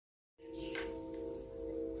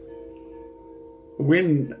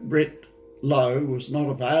when Brett Lowe was not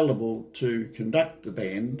available to conduct the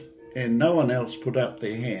band and no one else put up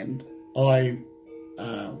their hand, I,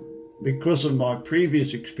 because of my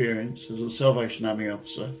previous experience as a Salvation Army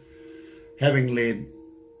officer, having led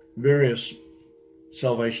various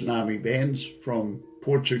Salvation Army bands from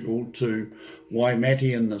Portugal to Waimate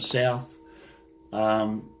in the south,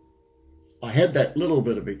 I had that little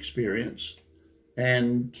bit of experience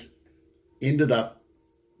and ended up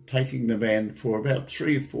taking the band for about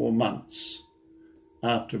 3 or 4 months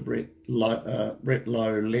after Brett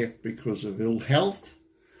Lowe left because of ill health,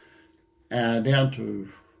 down to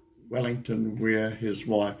Wellington where his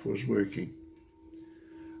wife was working.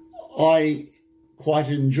 I quite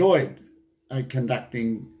enjoyed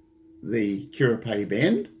conducting the Kerepehi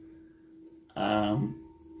band.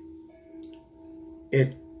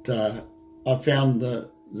 I found the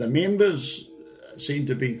members seemed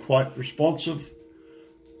to be quite responsive.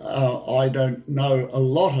 I don't know a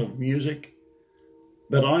lot of music,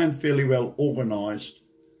 but I am fairly well organised.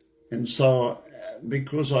 And so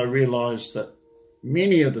because I realised that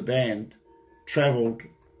many of the band travelled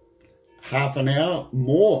half an hour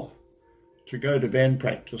more to go to band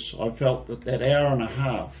practice, I felt that that hour and a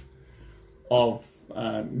half of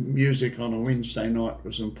music on a Wednesday night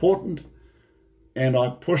was important, and I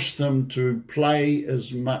pushed them to play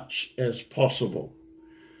as much as possible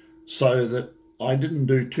so that I didn't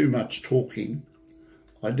do too much talking.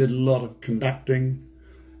 I did a lot of conducting,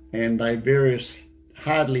 and they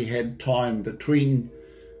hardly had time between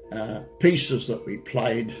pieces that we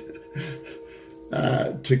played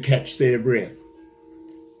to catch their breath.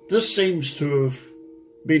 This seems to have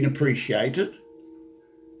been appreciated,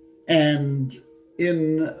 and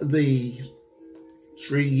in the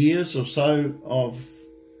 3 years or so of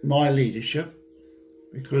my leadership,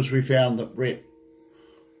 because we found that Brett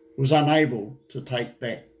was unable to take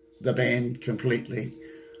back the band completely,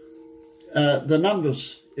 the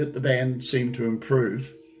numbers at the band seemed to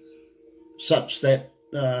improve, such that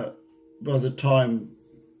by the time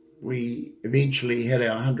we eventually had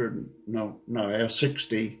our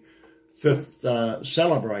 65th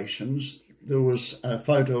celebrations, there was a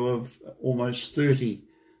photo of almost 30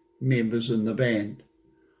 members in the band.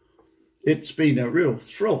 It's been a real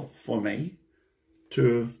thrill for me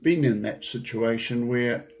to have been in that situation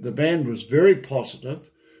where the band was very positive,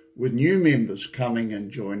 with new members coming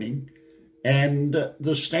and joining, and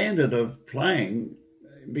the standard of playing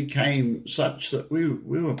became such that we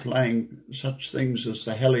were playing such things as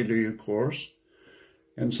the Hallelujah Chorus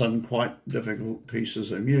and some quite difficult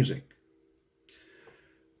pieces of music.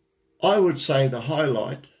 I would say the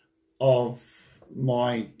highlight of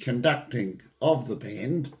my conducting of the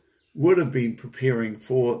band would have been preparing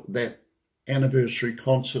for that anniversary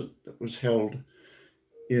concert that was held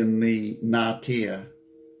in the Ngatea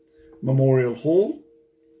Memorial Hall,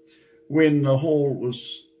 when the hall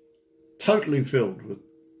was totally filled with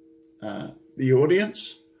the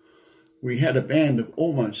audience. We had a band of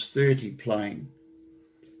almost 30 playing,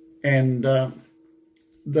 and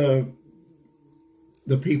the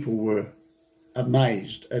people were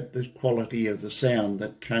amazed at the quality of the sound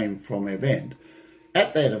that came from our band.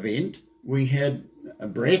 At that event, we had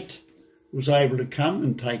Brett was able to come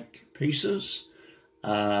and take pieces.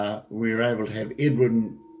 We were able to have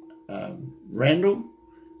Edwin Randall,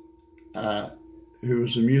 who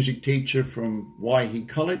was a music teacher from Waihi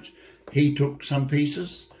College. He took some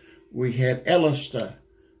pieces. We had Alistair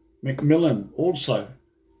Macmillan also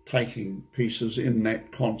taking pieces in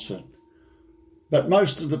that concert. But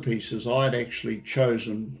most of the pieces I'd actually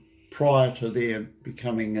chosen prior to their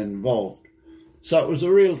becoming involved. So it was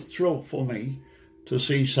a real thrill for me to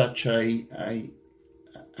see such a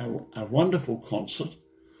wonderful concert,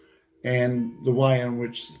 and the way in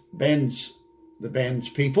which the band's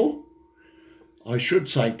people, I should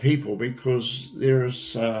say people because there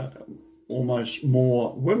is almost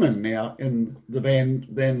more women now in the band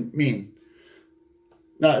than men.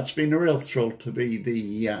 No, it's been a real thrill to be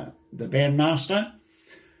the bandmaster,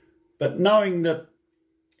 but knowing that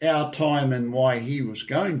our time in Waihi was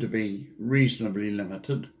going to be reasonably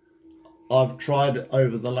limited, I've tried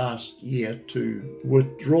over the last year to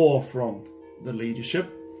withdraw from the leadership,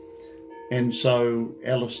 and so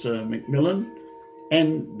Alistair Macmillan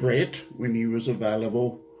and Brett, when he was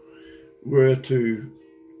available, were to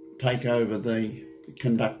take over the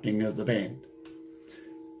conducting of the band.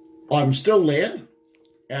 I'm still there.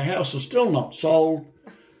 Our house is still not sold,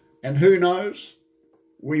 and who knows,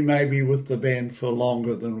 we may be with the band for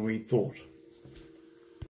longer than we thought.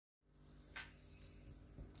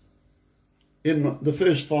 In the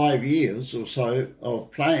first 5 years or so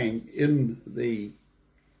of playing in the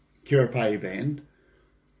Kerepehi band,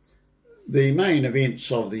 The main events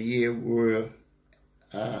of the year were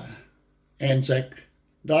Anzac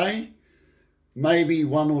Day, maybe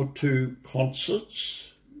one or two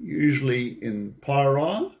concerts, usually in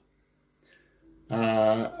Paira,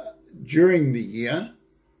 during the year,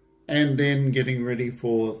 and then getting ready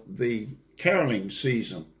for the carolling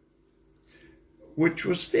season, which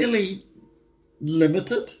was fairly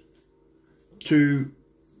limited to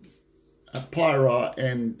Paira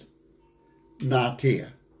and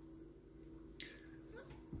Ngātea.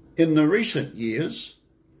 In the recent years,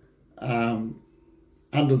 under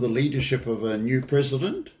the leadership of a new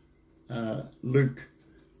president, Luke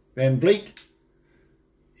Van Vliet,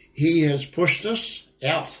 he has pushed us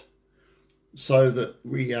out so that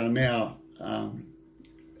we are now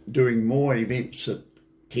doing more events at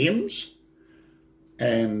Thames,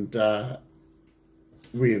 and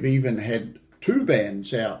we have even had two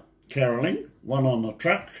bands out carolling, one on a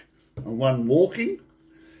truck and one walking,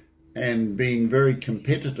 and being very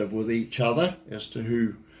competitive with each other as to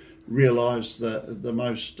who realised the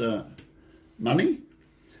most money.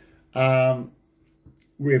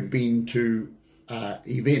 We've been to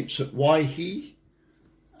events at Waihi.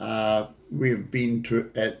 We've been to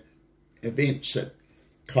events at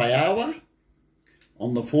Kaiawa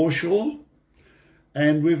on the foreshore,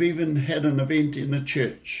 and we've even had an event in a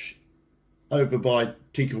church over by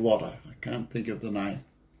Tikawata. I can't think of the name.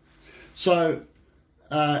 So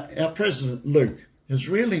our President Luke has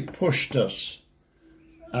really pushed us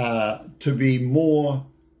to be more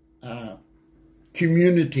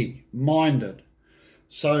community-minded.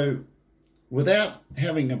 So without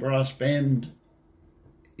having a brass band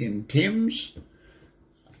in Thames,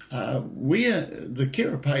 the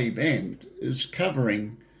Kerepehi band is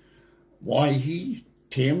covering Waihi,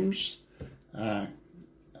 Thames,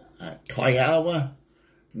 Kaiawa,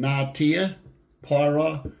 Ngātea,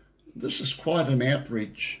 Paira. This is quite an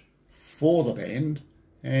outreach for the band,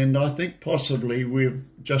 and I think possibly we've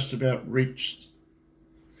just about reached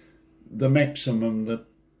the maximum that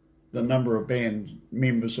the number of band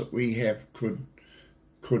members that we have could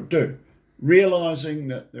do, realising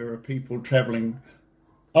that there are people travelling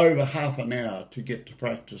over half an hour to get to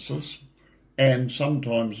practices, and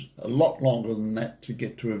sometimes a lot longer than that to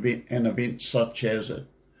get to an event such as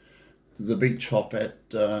the beach hop at,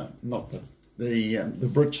 not the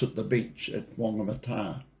Brits at the beach at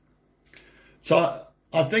Whangamata. So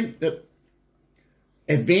I think that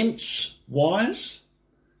events-wise,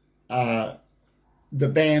 the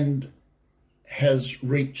band has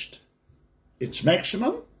reached its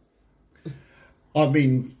maximum. I've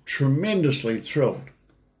been tremendously thrilled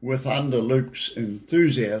with, under Luke's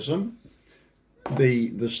enthusiasm,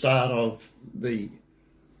 the start of the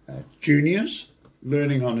juniors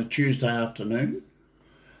learning on a Tuesday afternoon,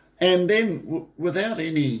 and then without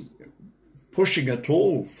any pushing at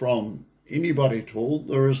all from anybody at all,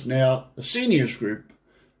 there is now a seniors group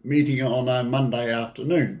meeting on a Monday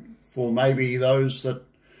afternoon for maybe those that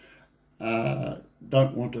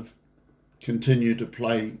don't want to continue to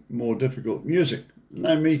play more difficult music.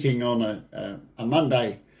 They're meeting on a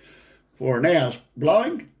Monday for an hour's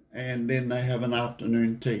blowing, and then they have an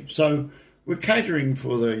afternoon tea. So we're catering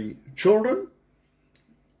for the children,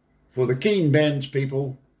 for the keen bands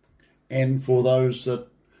people, and for those that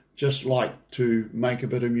just like to make a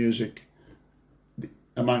bit of music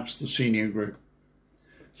amongst the senior group.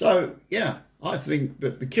 So, yeah, I think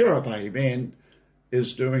that the Kerepehi band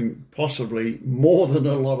is doing possibly more than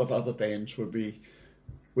a lot of other bands would be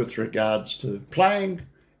with regards to playing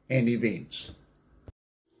and events.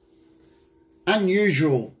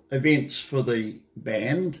 Unusual events for the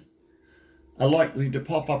band are likely to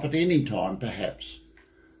pop up at any time, perhaps.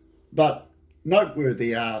 But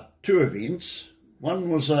noteworthy are two events.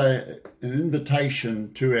 One was an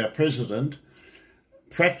invitation to our president,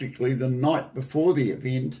 practically the night before the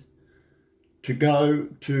event, to go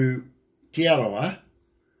to Te Arawa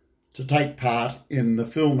to take part in the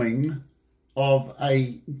filming of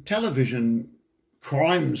a television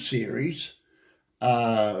crime series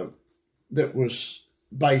that was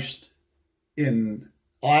based in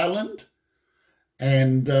Ireland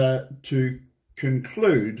and to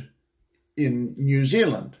conclude in New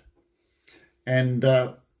Zealand. And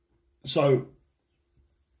so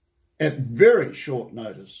at very short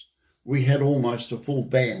notice, we had almost a full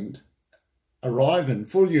band arrive in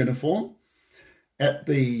full uniform at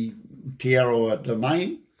the Te Arawa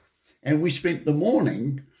domain, and we spent the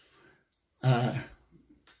morning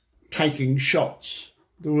taking shots.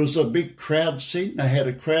 There was a big crowd scene. They had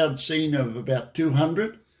a crowd scene of about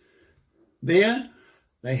 200 there.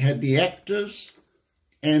 They had the actors,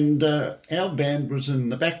 and our band was in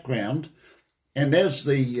the background. And as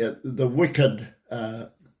the wicked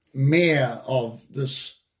mayor of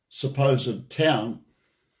this supposed town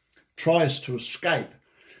tries to escape.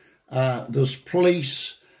 There's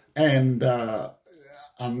police and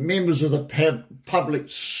members of the public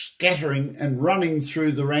scattering and running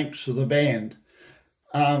through the ranks of the band.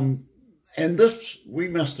 And this, we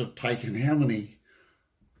must have taken how many?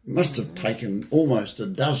 Must have taken almost a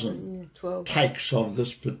dozen 12 takes of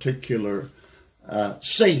this particular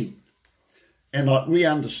scene. And we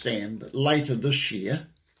understand that later this year,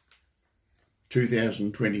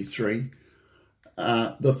 2023,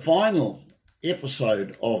 the final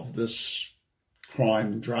episode of this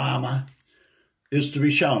crime drama is to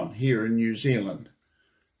be shown here in New Zealand.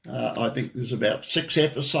 I think there's about 6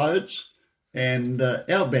 episodes, and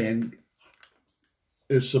our band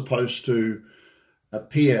is supposed to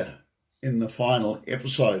appear in the final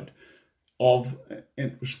episode of,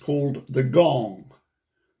 it was called The Gong.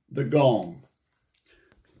 The Gong.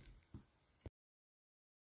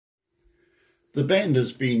 The band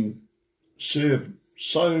has been served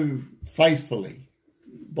so faithfully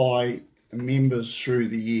by members through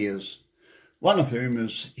the years, one of whom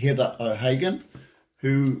is Heather O'Hagan,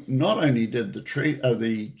 who not only did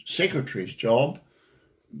the secretary's job,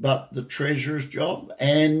 but the treasurer's job,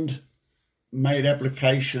 and made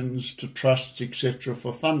applications to trusts, etc.,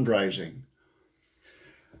 for fundraising.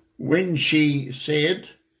 When she said,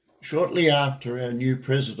 shortly after our new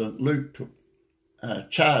president, Luke, took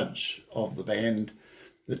charge of the band,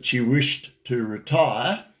 that she wished to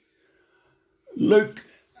retire, Luke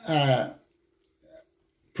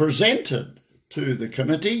presented to the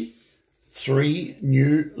committee 3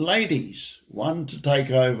 new ladies, one to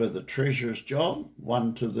take over the treasurer's job,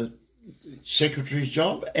 one to the secretary's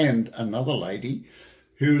job, and another lady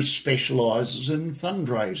who specialises in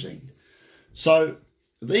fundraising. So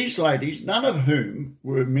these ladies, none of whom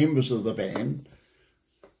were members of the band,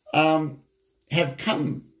 have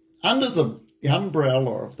come under the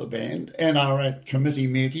umbrella of the band and are at committee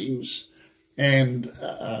meetings and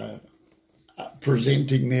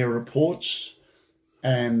presenting their reports,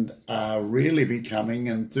 and are really becoming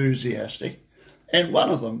enthusiastic. And one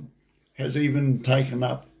of them has even taken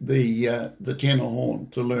up the tenor horn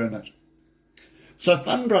to learn it. So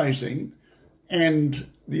fundraising and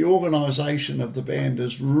the organisation of the band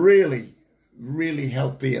is really, really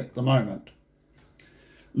healthy at the moment.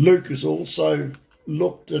 Luke has also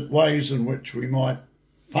looked at ways in which we might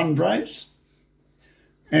fundraise,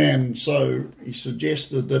 and so he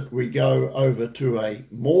suggested that we go over to a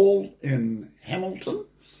mall in Hamilton,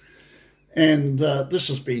 and this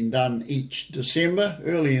has been done each December,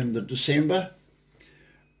 early in the December,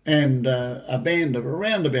 and a band of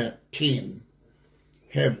around about 10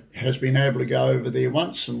 has been able to go over there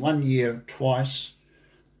once, and 1 year twice,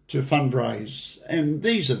 to fundraise. And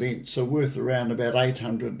these events are worth around about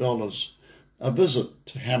 $800 a visit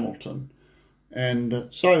to Hamilton. And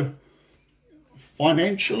so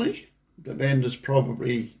financially, the band is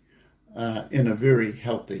probably in a very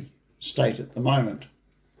healthy state at the moment.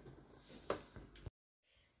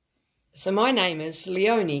 So my name is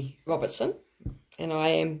Leonie Robertson, and I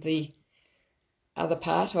am the other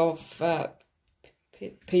part of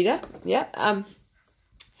Peter. Yeah.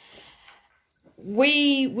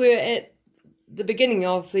 We were at the beginning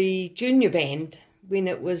of the junior band when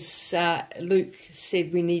it was Luke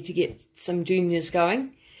said we need to get some juniors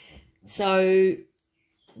going. So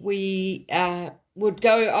we would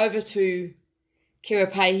go over to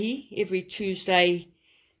Kerepehi every Tuesday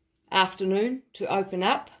afternoon to open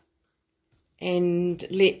up and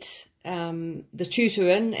let the tutor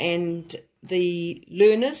in and the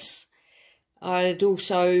learners. I'd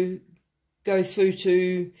also go through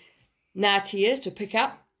to Ngātia to pick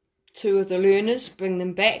up 2 of the learners, bring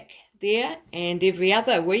them back there, and every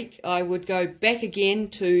other week I would go back again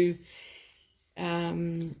to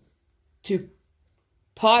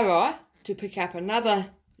Pairai to pick up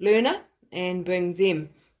another learner and bring them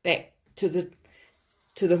back to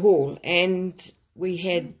the hall. And we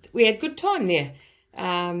had good time there,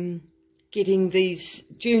 getting these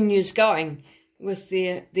juniors going with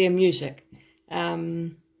their music.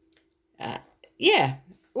 Yeah,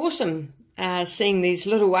 awesome seeing these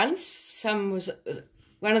little ones.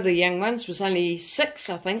 One of the young ones was only 6,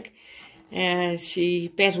 I think. She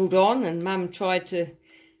battled on, and Mum tried to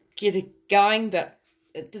get it going, but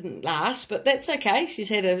it didn't last. But that's okay. She's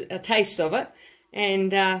had a taste of it,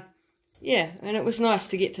 and yeah, and it was nice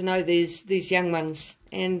to get to know these young ones.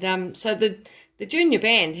 And so the junior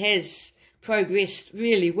band has progressed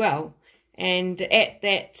really well. And at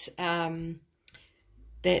that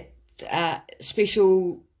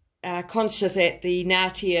special concert at the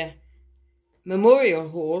Ngātia Memorial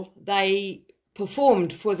Hall, they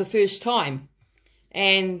performed for the first time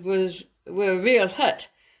and were a real hit.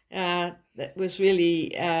 It was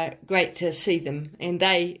really great to see them, and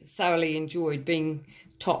they thoroughly enjoyed being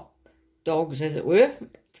top dogs, as it were,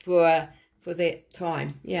 for that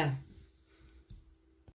time. Yeah.